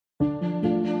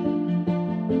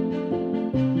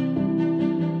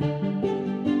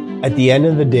At the end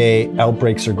of the day,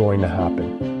 outbreaks are going to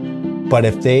happen. But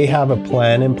if they have a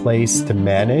plan in place to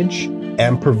manage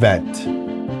and prevent,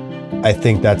 I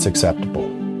think that's acceptable.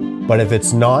 But if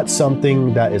it's not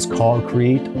something that is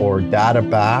concrete or data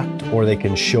backed, or they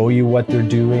can show you what they're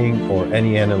doing or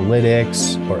any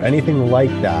analytics or anything like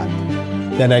that,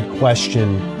 then I'd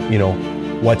question,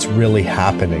 what's really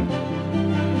happening.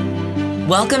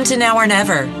 Welcome to Now or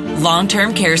Never,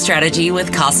 Long-Term Care Strategy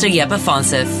with Costa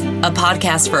Yepafonsif, a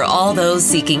podcast for all those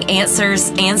seeking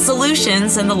answers and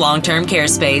solutions in the long-term care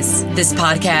space. This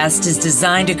podcast is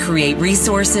designed to create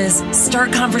resources,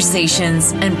 start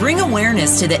conversations, and bring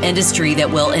awareness to the industry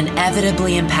that will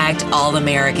inevitably impact all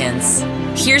Americans.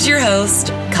 Here's your host,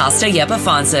 Costa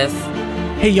Yepafonsif.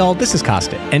 Hey y'all, this is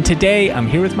Costa, and today I'm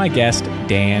here with my guest,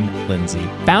 Dan Lindsay,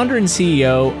 founder and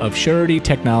CEO of Surety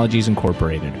Technologies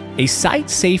Incorporated, a site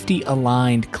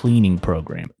safety-aligned cleaning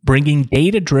program, bringing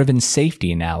data-driven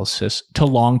safety analysis to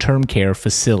long-term care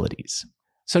facilities.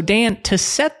 So Dan, to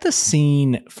set the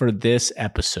scene for this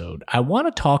episode, I want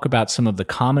to talk about some of the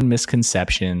common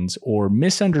misconceptions or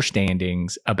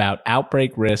misunderstandings about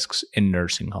outbreak risks in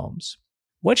nursing homes.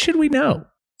 What should we know?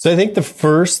 So I think the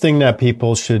first thing that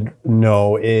people should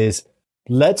know is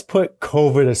let's put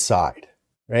COVID aside,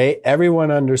 right?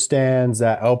 Everyone understands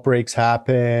that outbreaks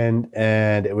happened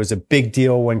and it was a big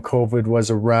deal when COVID was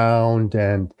around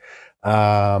and,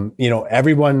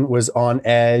 everyone was on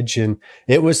edge and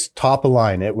it was top of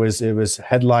line. It was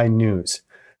headline news,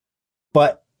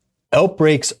 but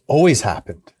outbreaks always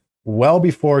happened well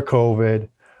before COVID,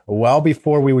 well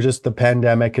before we were just the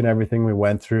pandemic and everything we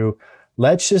went through.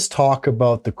 Let's just talk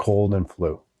about the cold and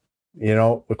flu.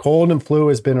 The cold and flu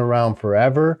has been around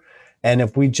forever. And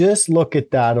if we just look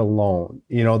at that alone,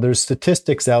 there's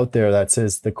statistics out there that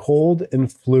says the cold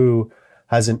and flu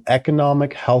has an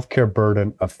economic healthcare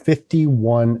burden of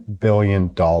 $51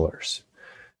 billion.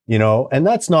 And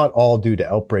that's not all due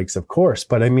to outbreaks, of course,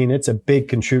 but it's a big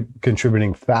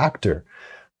contributing factor.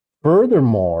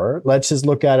 Furthermore, let's just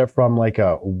look at it from like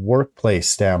a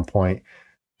workplace standpoint.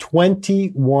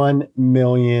 21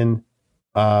 million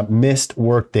missed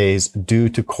work days due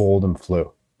to cold and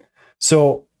flu.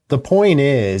 So the point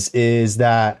is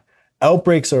that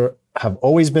outbreaks have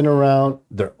always been around.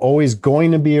 They're always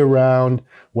going to be around,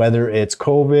 whether it's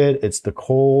COVID, it's the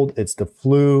cold, it's the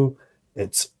flu,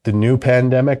 it's the new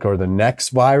pandemic or the next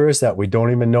virus that we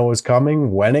don't even know is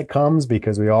coming when it comes,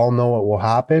 because we all know it will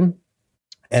happen.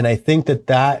 And I think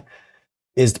that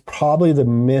is probably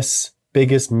the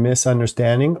biggest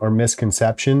misunderstanding or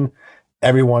misconception.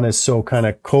 Everyone is so kind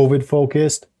of COVID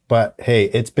focused, but hey,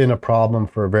 it's been a problem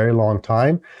for a very long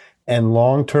time. And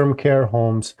long-term care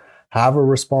homes have a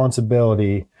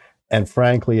responsibility and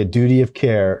frankly, a duty of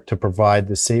care to provide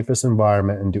the safest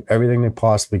environment and do everything they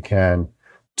possibly can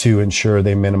to ensure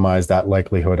they minimize that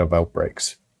likelihood of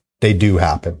outbreaks. They do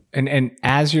happen. And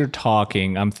as you're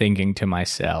talking, I'm thinking to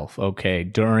myself, okay,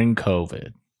 during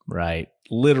COVID, right?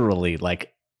 Literally,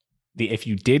 if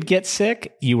you did get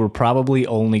sick, you were probably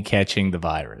only catching the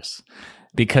virus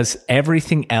because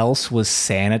everything else was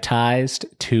sanitized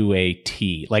to a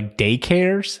T. Like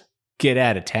daycares, get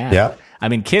out of town. Yeah.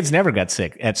 Kids never got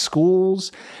sick at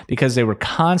schools because they were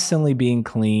constantly being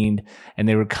cleaned and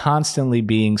they were constantly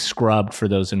being scrubbed for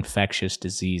those infectious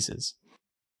diseases.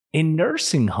 In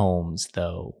nursing homes,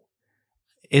 though,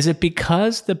 is it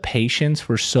because the patients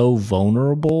were so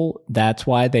vulnerable that's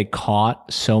why they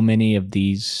caught so many of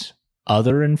these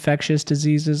other infectious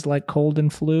diseases like cold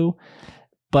and flu?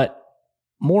 But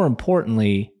more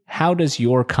importantly, how does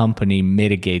your company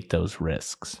mitigate those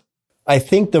risks? I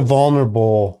think the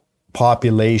vulnerable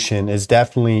population is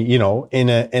definitely, in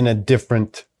a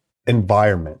different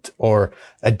environment or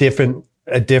a different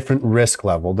risk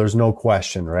level. There's no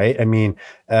question, right?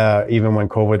 Even when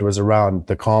COVID was around,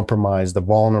 the compromised, the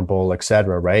vulnerable, et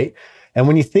cetera, right? And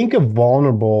when you think of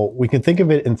vulnerable, we can think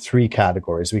of it in three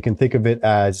categories. We can think of it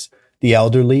as the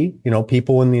elderly,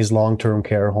 people in these long-term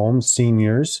care homes,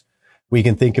 seniors. We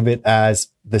can think of it as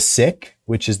the sick,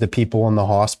 which is the people in the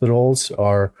hospitals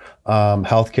or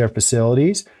healthcare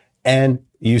facilities. And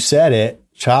you said it,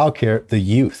 childcare, the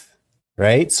youth,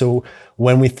 right? So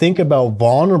when we think about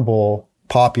vulnerable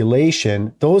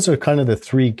population, those are kind of the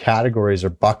three categories or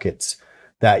buckets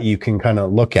that you can kind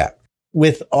of look at.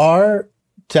 With our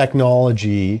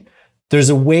technology,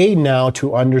 there's a way now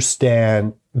to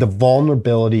understand the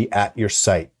vulnerability at your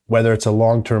site, whether it's a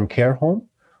long-term care home,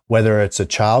 whether it's a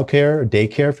childcare or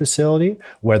daycare facility,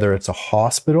 whether it's a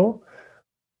hospital.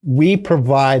 We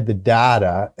provide the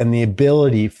data and the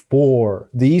ability for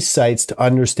these sites to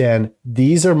understand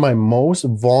these are my most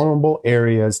vulnerable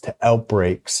areas to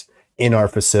outbreaks in our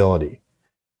facility.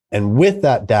 And with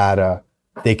that data,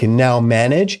 They can now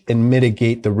manage and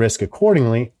mitigate the risk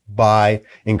accordingly by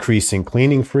increasing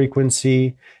cleaning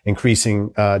frequency,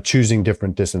 choosing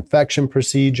different disinfection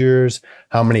procedures,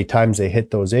 how many times they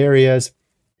hit those areas,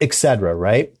 etc.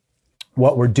 Right?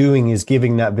 What we're doing is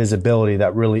giving that visibility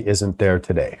that really isn't there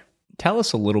today. Tell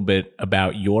us a little bit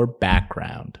about your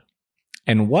background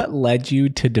and what led you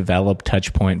to develop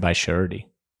Touchpoint by Surety.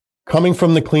 Coming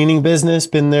from the cleaning business,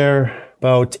 been there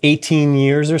about 18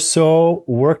 years or so,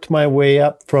 worked my way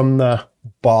up from the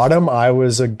bottom. I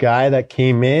was a guy that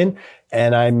came in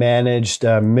and I managed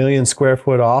a 1 million square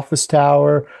foot office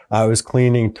tower. I was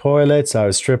cleaning toilets. I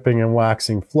was stripping and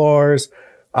waxing floors.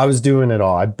 I was doing it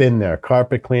all. I've been there,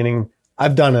 carpet cleaning.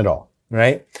 I've done it all,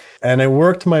 right? And I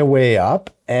worked my way up,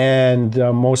 and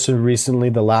most recently,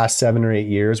 the last 7 or 8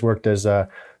 years, worked as a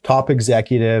top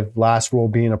executive, last role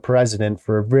being a president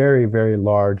for a very, very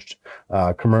large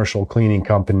commercial cleaning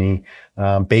company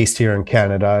based here in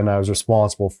Canada. And I was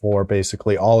responsible for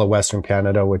basically all of Western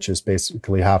Canada, which is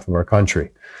basically half of our country.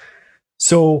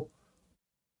 So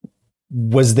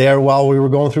was there while we were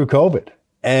going through COVID,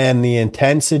 and the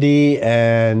intensity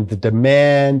and the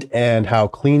demand and how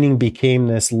cleaning became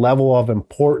this level of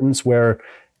importance where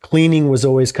cleaning was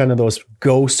always kind of those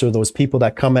ghosts or those people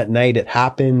that come at night. It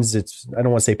happens. I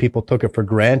don't want to say people took it for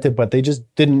granted, but they just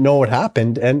didn't know it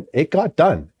happened, and it got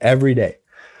done every day.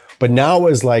 But now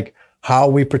it was like, how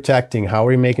are we protecting? How are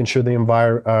we making sure the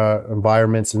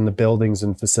environments and the buildings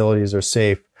and facilities are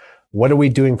safe? What are we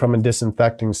doing from a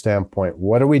disinfecting standpoint?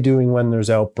 What are we doing when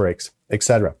there's outbreaks,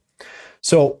 etc.?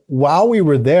 So while we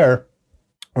were there,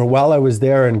 or while I was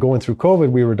there and going through COVID,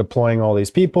 we were deploying all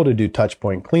these people to do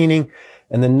touchpoint cleaning.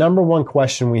 And the number one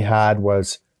question we had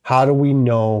was, how do we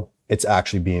know it's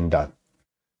actually being done?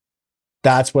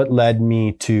 That's what led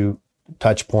me to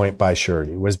Touchpoint by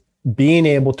Surety, was being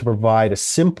able to provide a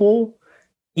simple,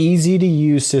 easy to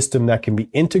use system that can be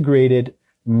integrated,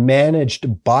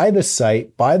 managed by the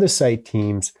site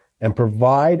teams, and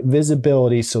provide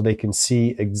visibility so they can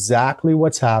see exactly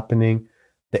what's happening,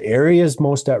 the areas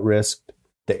most at risk,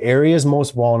 the areas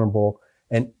most vulnerable,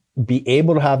 and be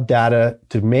able to have data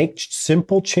to make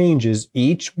simple changes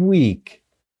each week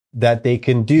that they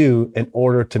can do in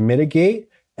order to mitigate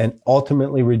and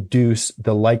ultimately reduce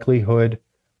the likelihood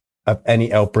of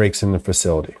any outbreaks in the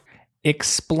facility.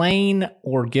 Explain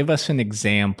or give us an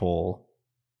example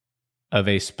of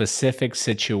a specific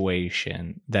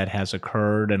situation that has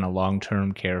occurred in a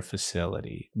long-term care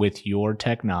facility with your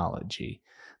technology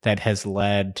that has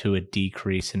led to a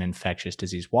decrease in infectious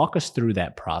disease. Walk us through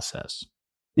that process.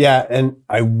 Yeah, and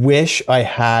I wish I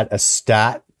had a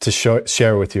stat to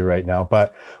share with you right now,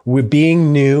 but with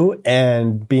being new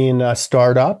and being a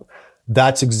startup,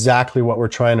 that's exactly what we're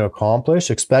trying to accomplish,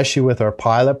 especially with our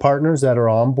pilot partners that are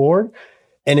on board.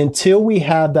 And until we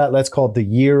have that, let's call it the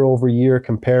year over year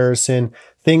comparison,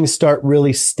 things start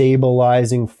really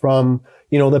stabilizing from,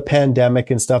 the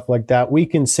pandemic and stuff like that. We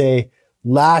can say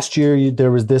last year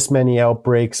there was this many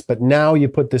outbreaks, but now you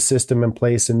put the system in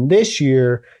place, and this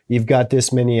year you've got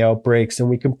this many outbreaks, and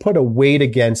we can put a weight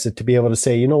against it to be able to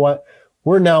say, you know what,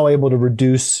 we're now able to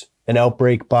reduce an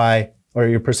outbreak by, or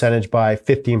your percentage by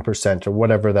 15% or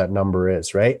whatever that number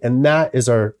is, right? And that is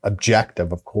our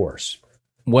objective, of course.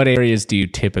 What areas do you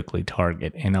typically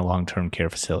target in a long-term care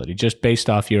facility? Just based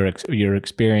off your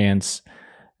experience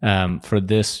for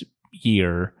this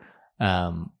year,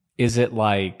 is it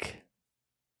like,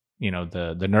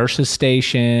 the nurses'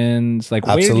 stations? Like,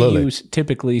 Absolutely. Where do you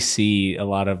typically see a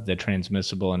lot of the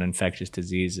transmissible and infectious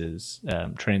diseases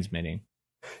transmitting?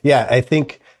 Yeah, I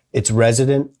think it's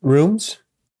resident rooms.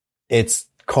 It's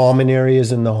common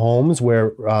areas in the homes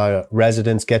where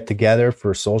residents get together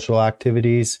for social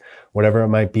activities, whatever it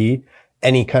might be.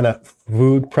 Any kind of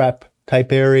food prep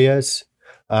type areas.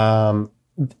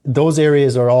 Those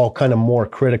areas are all kind of more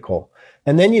critical.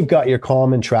 And then you've got your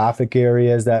common traffic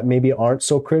areas that maybe aren't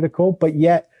so critical, but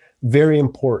yet very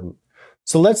important.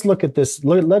 So let's look at this.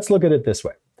 Let's look at it this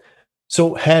way.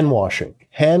 So hand washing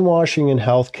in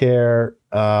healthcare,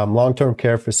 long-term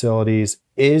care facilities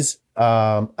is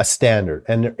a standard,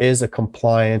 and there is a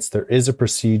compliance, there is a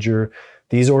procedure.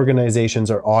 These organizations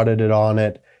are audited on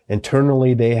it.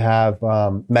 Internally, they have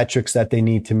metrics that they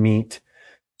need to meet.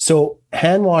 So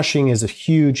hand washing is a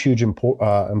huge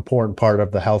important part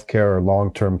of the healthcare or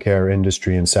long-term care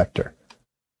industry and sector.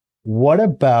 What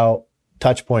about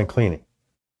touchpoint cleaning?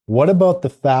 What about the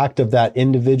fact of that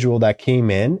individual that came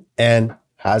in and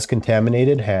has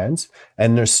contaminated hands?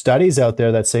 And there's studies out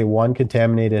there that say one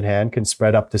contaminated hand can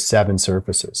spread up to 7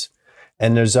 surfaces.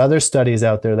 And there's other studies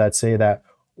out there that say that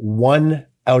 1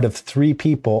 out of 3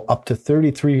 people, up to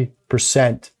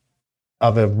 33%,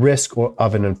 of a risk or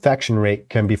of an infection rate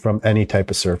can be from any type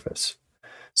of surface.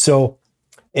 So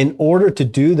in order to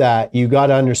do that, you got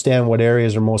to understand what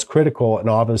areas are most critical and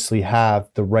obviously have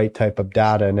the right type of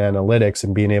data and analytics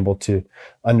and being able to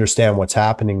understand what's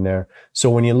happening there. So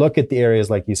when you look at the areas,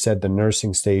 like you said, the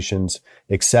nursing stations,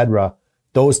 etc.,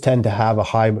 those tend to have a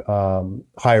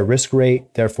higher risk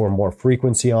rate, therefore more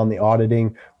frequency on the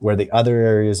auditing, where the other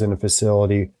areas in a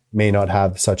facility may not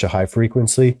have such a high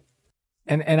frequency.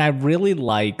 And I really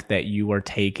like that you are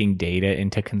taking data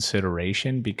into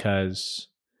consideration, because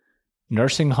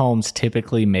nursing homes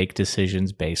typically make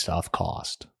decisions based off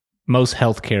cost. Most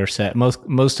of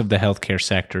the healthcare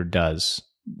sector does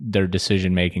their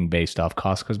decision making based off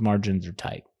cost because margins are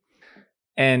tight.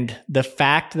 And the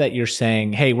fact that you're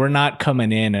saying, hey, we're not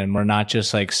coming in and we're not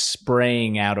just like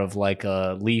spraying out of like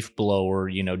a leaf blower,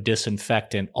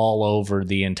 disinfectant all over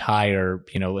the entire,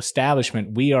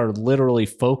 establishment. We are literally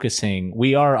focusing.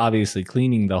 We are obviously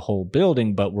cleaning the whole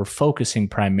building, but we're focusing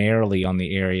primarily on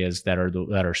the areas that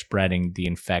are spreading the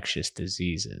infectious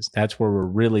diseases. That's where we're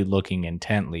really looking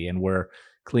intently, and we're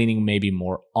cleaning maybe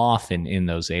more often in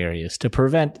those areas to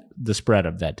prevent the spread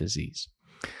of that disease.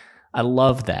 I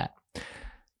love that.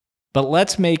 But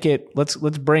let's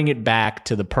bring it back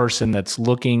to the person that's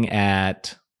looking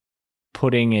at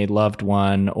putting a loved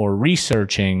one or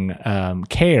researching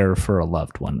care for a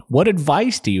loved one. What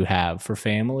advice do you have for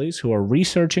families who are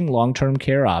researching long-term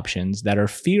care options that are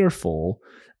fearful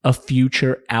of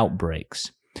future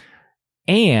outbreaks?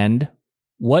 And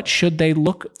what should they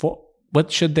look for?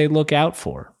 What should they look out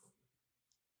for?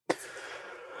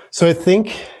 So I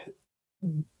think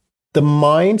the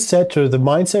mindset,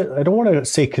 I don't want to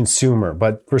say consumer,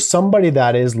 but for somebody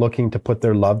that is looking to put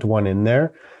their loved one in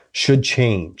there, should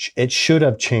change. It should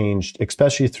have changed,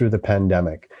 especially through the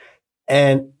pandemic.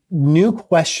 And new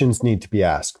questions need to be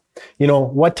asked.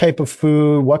 What type of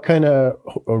food, what kind of,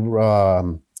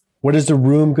 what is the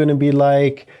room going to be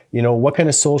like? What kind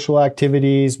of social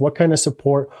activities, what kind of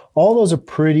support? All those are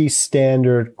pretty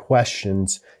standard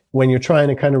questions when you're trying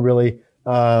to kind of really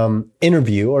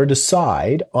interview or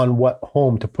decide on what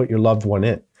home to put your loved one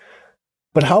in.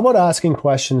 But how about asking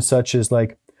questions such as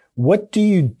like, what do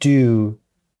you do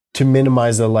to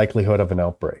minimize the likelihood of an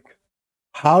outbreak?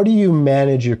 How do you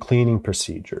manage your cleaning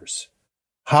procedures?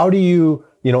 How do you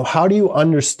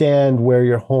understand where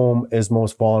your home is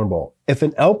most vulnerable? If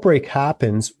an outbreak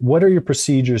happens, what are your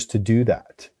procedures to do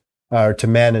that or to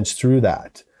manage through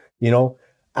that?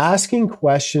 Asking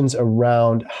questions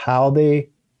around how they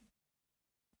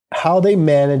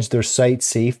manage their site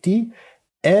safety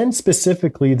and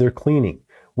specifically their cleaning.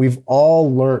 We've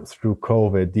all learned through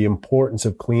COVID the importance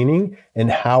of cleaning and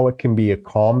how it can be a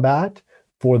combat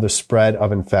for the spread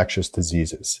of infectious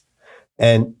diseases.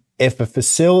 And if a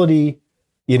facility,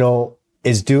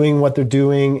 is doing what they're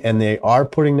doing and they are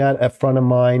putting that at front of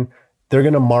mind, they're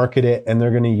going to market it and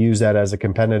they're going to use that as a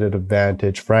competitive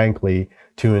advantage, frankly,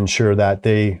 to ensure that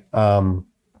they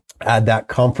add that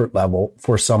comfort level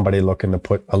for somebody looking to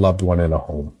put a loved one in a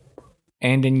home.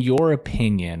 And in your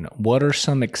opinion, what are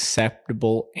some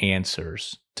acceptable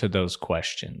answers to those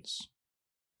questions?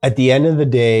 At the end of the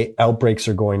day, outbreaks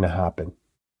are going to happen.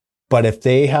 But if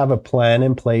they have a plan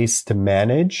in place to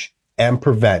manage and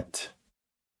prevent,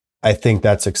 I think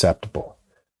that's acceptable.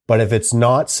 But if it's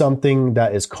not something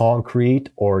that is concrete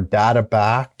or data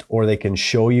backed, or they can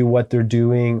show you what they're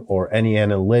doing or any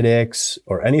analytics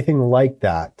or anything like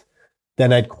that,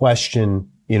 then I'd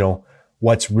question,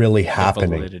 what's really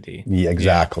happening. Validity. Yeah,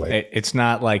 exactly. Yeah. It's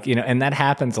not like, and that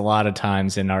happens a lot of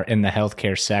times in the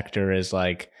healthcare sector is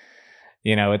like,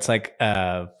 it's like,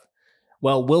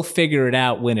 well, we'll figure it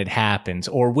out when it happens,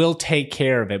 or we'll take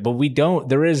care of it, but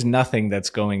there is nothing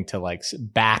that's going to like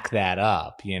back that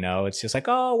up. It's just like,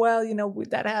 oh, well,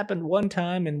 that happened one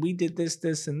time and we did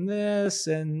this, and this,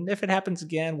 and if it happens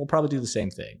again, we'll probably do the same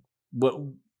thing.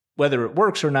 Whether it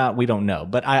works or not, we don't know.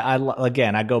 But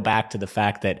I go back to the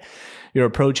fact that you're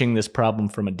approaching this problem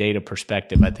from a data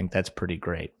perspective. I think that's pretty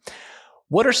great.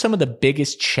 What are some of the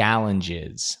biggest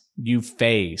challenges you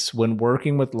face when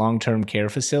working with long-term care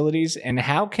facilities, and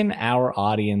how can our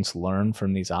audience learn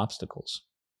from these obstacles?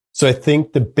 So I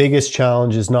think the biggest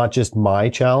challenge is not just my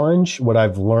challenge. What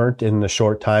I've learned in the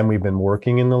short time we've been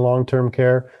working in the long-term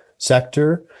care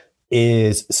sector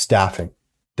is staffing.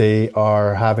 They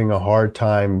are having a hard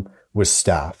time with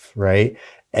staff, right?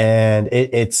 And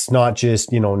it's not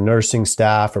just, nursing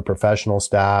staff or professional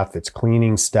staff. It's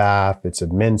cleaning staff. It's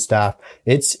admin staff.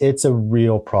 It's a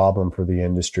real problem for the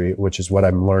industry, which is what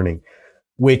I'm learning,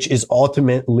 which is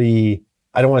ultimately,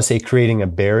 I don't want to say creating a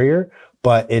barrier,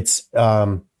 but it's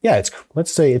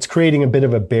let's say it's creating a bit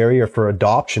of a barrier for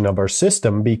adoption of our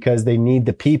system because they need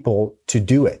the people to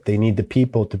do it. They need the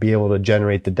people to be able to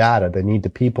generate the data. They need the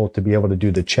people to be able to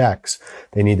do the checks.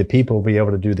 They need the people to be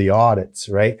able to do the audits,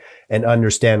 right? And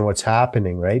understand what's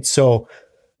happening, right? So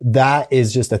that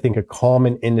is just, I think, a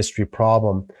common industry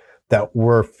problem that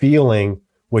we're feeling,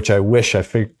 which I wish I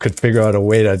could figure out a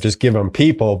way to just give them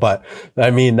people. But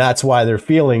I mean, that's why they're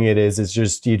feeling it is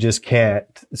just, you just can't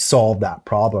solve that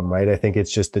problem, right? I think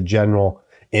it's just a general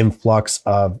influx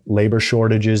of labor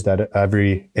shortages that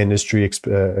every industry,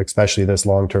 especially this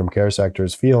long-term care sector,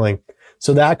 is feeling.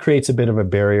 So that creates a bit of a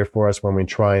barrier for us when we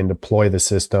try and deploy the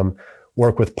system,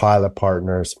 work with pilot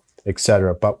partners,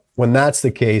 etc. But when that's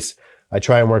the case, I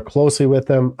try and work closely with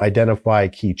them, identify a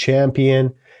key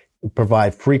champion,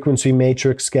 provide frequency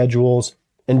matrix schedules,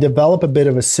 and develop a bit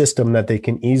of a system that they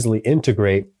can easily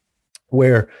integrate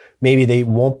where maybe they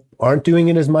aren't doing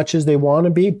it as much as they want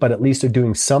to be, but at least they're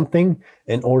doing something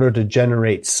in order to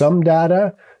generate some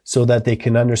data so that they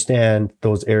can understand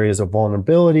those areas of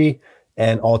vulnerability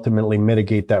and ultimately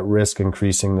mitigate that risk,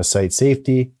 increasing the site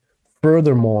safety.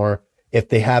 Furthermore, if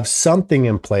they have something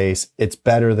in place, it's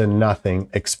better than nothing,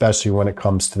 especially when it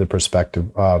comes to the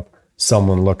perspective of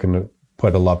someone looking to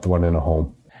put a loved one in a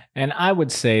home. And I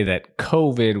would say that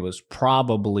COVID was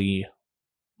probably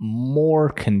more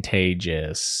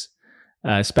contagious,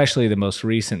 especially the most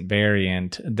recent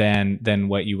variant, than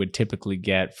what you would typically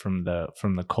get from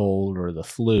the cold or the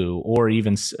flu, or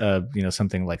even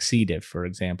something like C. diff, for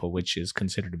example, which is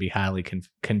considered to be highly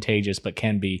contagious but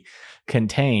can be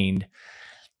contained.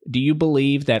 Do you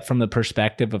believe that from the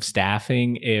perspective of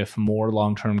staffing, if more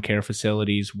long-term care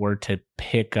facilities were to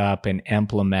pick up and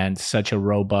implement such a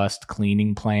robust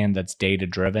cleaning plan that's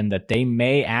data-driven, that they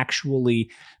may actually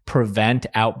prevent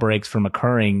outbreaks from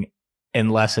occurring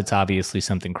unless it's obviously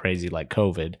something crazy like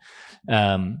COVID,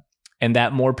 and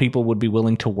that more people would be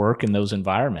willing to work in those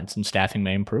environments and staffing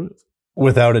may improve?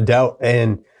 Without a doubt.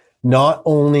 And not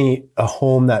only a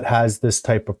home that has this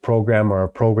type of program or a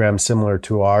program similar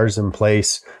to ours in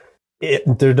place,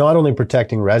 they're not only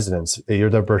protecting residents,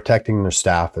 they're protecting their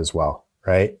staff as well,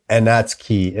 right? And that's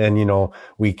key. And,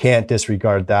 we can't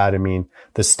disregard that. I mean,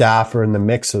 the staff are in the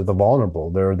mix of the vulnerable.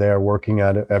 They're there working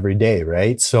at it every day,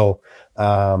 right? So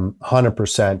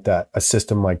 100% that a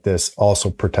system like this also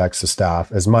protects the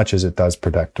staff as much as it does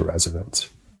protect the residents.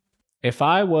 If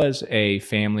I was a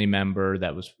family member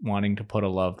that was wanting to put a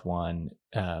loved one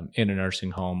in a nursing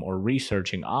home or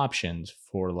researching options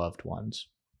for loved ones,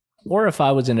 or if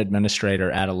I was an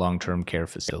administrator at a long-term care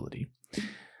facility,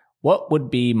 what would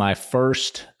be my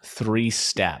first 3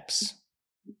 steps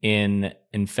in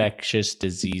infectious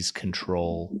disease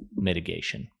control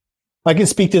mitigation? I can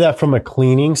speak to that from a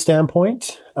cleaning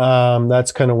standpoint.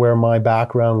 That's kind of where my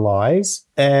background lies.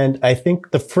 And I think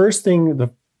the first thing,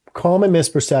 the common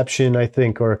misperception, I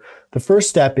think, or the first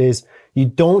step is you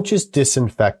don't just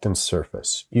disinfect and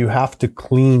surface. You have to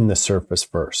clean the surface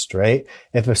first, right?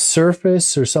 If a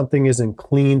surface or something isn't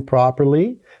cleaned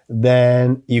properly,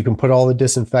 then you can put all the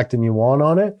disinfectant you want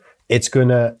on it. It's going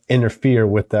to interfere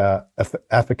with the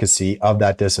efficacy of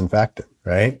that disinfectant,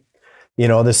 right?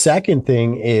 The second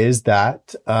thing is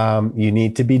that you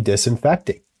need to be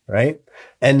disinfecting, right?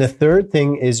 And the third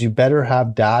thing is you better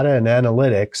have data and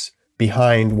analytics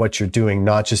behind what you're doing,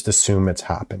 not just assume it's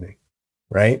happening,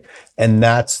 right? And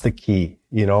that's the key,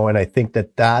 and I think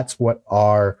that that's what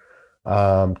our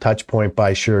Touchpoint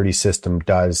by Surety system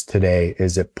does today,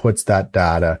 is it puts that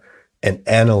data and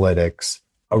analytics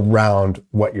around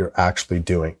what you're actually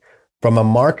doing. From a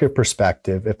market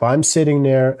perspective, if I'm sitting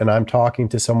there and I'm talking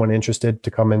to someone interested to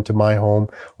come into my home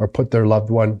or put their loved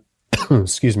one,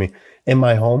 in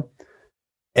my home,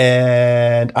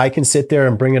 and I can sit there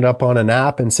and bring it up on an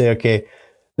app and say, okay,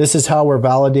 this is how we're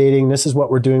validating. This is what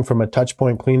we're doing from a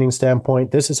touchpoint cleaning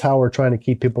standpoint. This is how we're trying to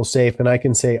keep people safe. And I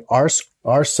can say our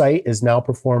site is now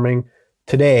performing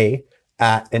today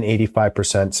at an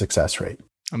 85% success rate.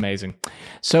 Amazing.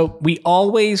 So we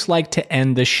always like to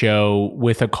end the show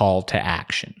with a call to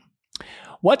action.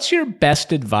 What's your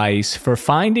best advice for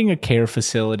finding a care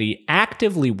facility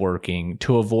actively working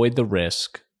to avoid the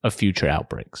risk of future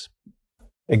outbreaks?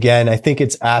 Again, I think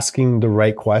it's asking the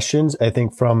right questions. I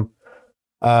think from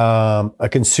a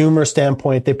consumer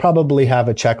standpoint, they probably have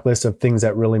a checklist of things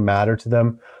that really matter to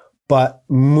them, but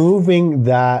moving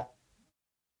that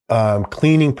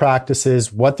cleaning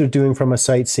practices, what they're doing from a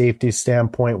site safety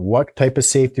standpoint, what type of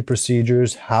safety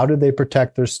procedures, how do they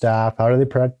protect their staff, how do they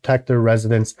protect their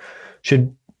residents,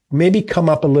 should maybe come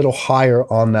up a little higher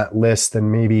on that list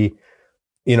than maybe,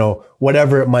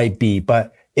 whatever it might be.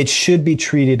 But it should be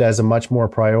treated as a much more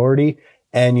priority.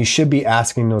 And you should be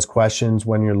asking those questions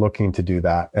when you're looking to do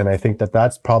that. And I think that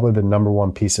that's probably the number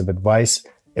one piece of advice.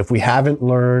 If we haven't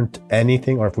learned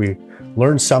anything, or if we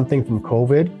learned something from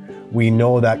COVID, we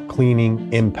know that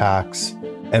cleaning impacts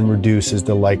and reduces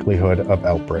the likelihood of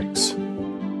outbreaks.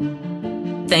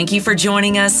 Thank you for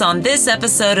joining us on this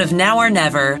episode of Now or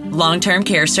Never, Long-Term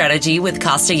Care Strategy with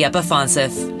Costa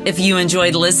Yepafonsif. If you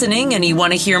enjoyed listening and you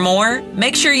want to hear more,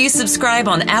 make sure you subscribe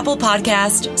on Apple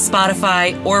Podcast,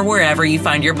 Spotify, or wherever you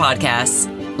find your podcasts.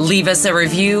 Leave us a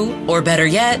review, or better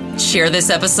yet, share this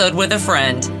episode with a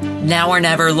friend. Now or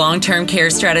Never Long-Term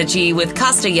Care Strategy with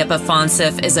Costa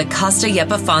Yepafonsif is a Costa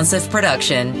Yepafonsif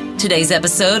production. Today's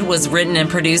episode was written and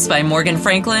produced by Morgan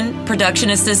Franklin,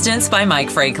 production assistance by Mike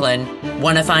Franklin.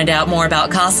 Want to find out more about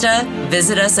Costa?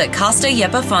 Visit us at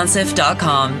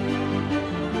CostaYepafonsif.com.